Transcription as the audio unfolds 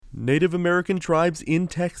Native American tribes in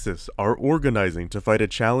Texas are organizing to fight a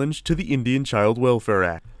challenge to the Indian Child Welfare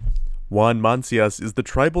Act. Juan Mancias is the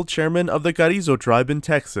tribal chairman of the Carrizo tribe in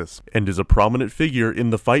Texas and is a prominent figure in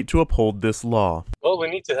the fight to uphold this law. Well, we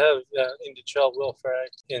need to have Indian Child Welfare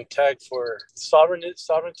Act intact for sovereignty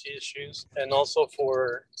issues and also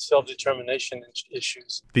for self-determination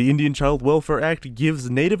issues. The Indian Child Welfare Act gives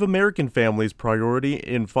Native American families priority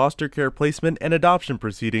in foster care placement and adoption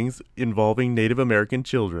proceedings involving Native American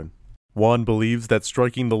children. Juan believes that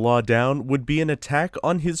striking the law down would be an attack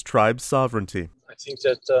on his tribe's sovereignty. I think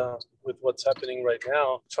that with what's happening right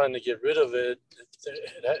now, trying to get rid of it,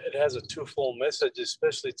 it has a twofold message,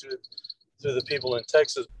 especially to the people in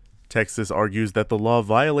Texas. Texas argues that the law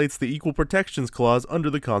violates the Equal Protections Clause under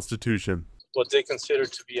the Constitution. What they consider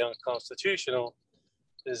to be unconstitutional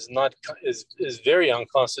is very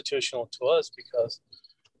unconstitutional to us because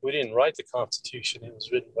we didn't write the Constitution. It was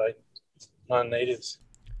written by non-natives.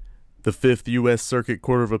 The Fifth U.S. Circuit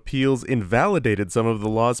Court of Appeals invalidated some of the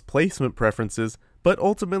law's placement preferences, but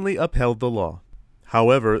ultimately upheld the law.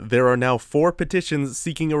 However, there are now 4 petitions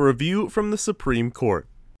seeking a review from the Supreme Court.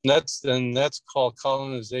 That's called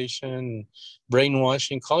colonization,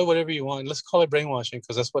 brainwashing. Call it whatever you want. Let's call it brainwashing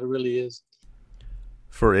because that's what it really is.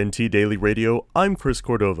 For NT Daily Radio, I'm Chris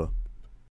Cordova.